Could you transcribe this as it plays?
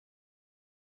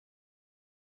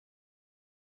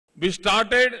We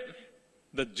started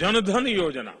the Jan Dhan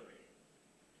Yojana.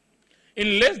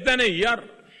 In less than a year,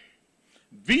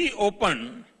 we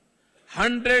opened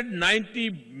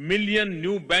 190 million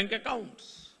new bank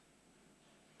accounts.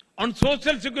 On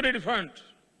social security front,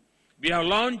 we have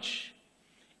launched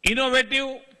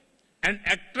innovative and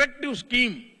attractive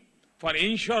scheme for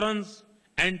insurance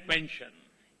and pension.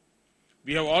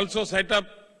 We have also set up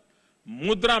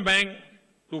Mudra Bank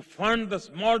to fund the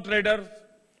small traders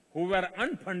who were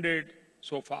unfunded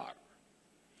so far.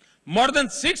 More than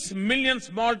 6 million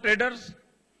small traders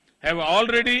have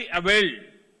already availed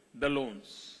the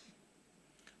loans.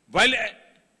 While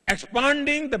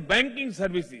expanding the banking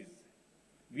services,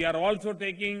 we are also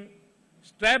taking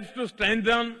steps to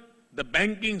strengthen the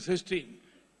banking system.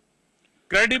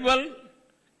 Credible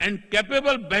and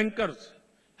capable bankers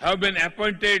have been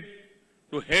appointed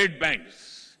to head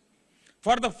banks.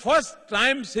 For the first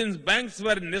time since banks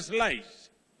were nationalized,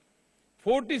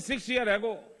 46 years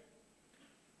ago,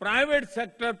 private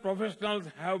sector professionals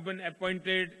have been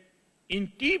appointed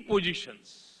in key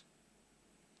positions.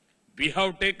 We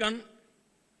have taken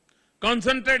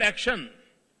concentrated action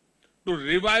to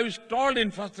revive stalled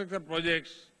infrastructure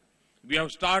projects. We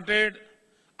have started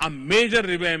a major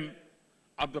revamp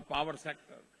of the power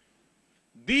sector.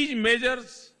 These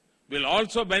measures will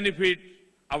also benefit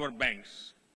our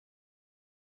banks.